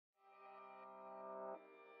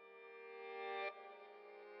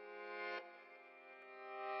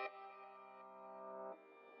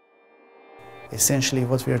Essentially,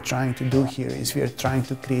 what we are trying to do here is we are trying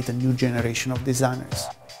to create a new generation of designers.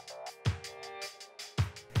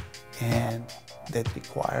 And that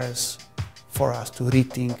requires for us to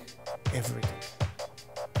rethink everything.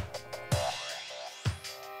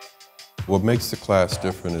 What makes the class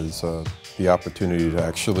different is the opportunity to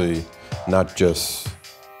actually not just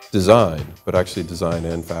design, but actually design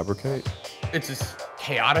and fabricate. It's this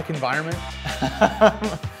chaotic environment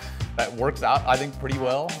that works out, I think, pretty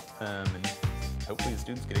well, and hopefully the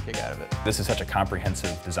students get a kick out of it. This is such a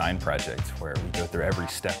comprehensive design project where we go through every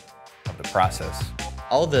step of the process.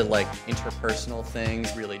 All the interpersonal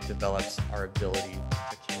things really develops our ability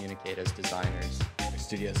to communicate as designers. Our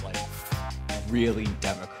studio's really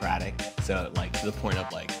democratic, so to the point of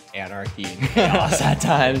anarchy and chaos at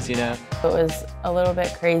times, you know. It was a little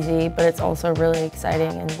bit crazy, but it's also really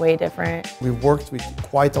exciting and way different. We worked with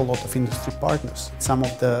quite a lot of industry partners, some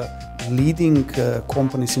of the leading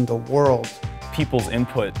companies in the world. People's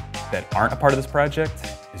input that aren't a part of this project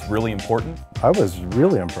is really important. I was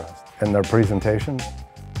really impressed, and their presentations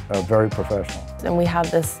are very professional. And we have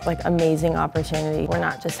this amazing opportunity. We're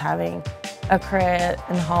not just having a crit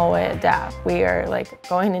in the hallway at DAP. We are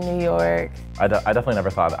going to New York. I definitely never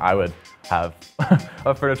thought I would have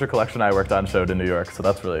a furniture collection I worked on showed in New York, so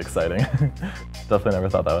that's really exciting. Definitely never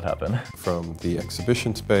thought that would happen. From the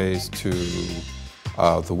exhibition space to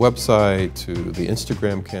the website to the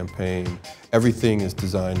Instagram campaign, everything is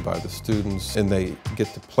designed by the students and they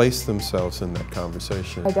get to place themselves in that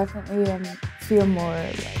conversation. I definitely feel more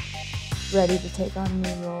ready to take on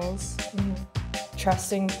new roles.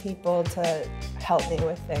 Trusting people to help me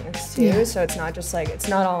with things too, so it's not just it's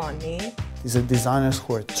not all on me. These are designers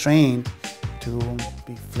who are trained to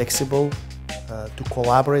be flexible, to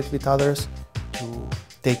collaborate with others, to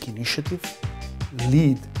take initiative,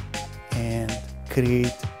 lead, and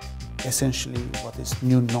create essentially what is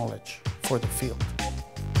new knowledge for the field.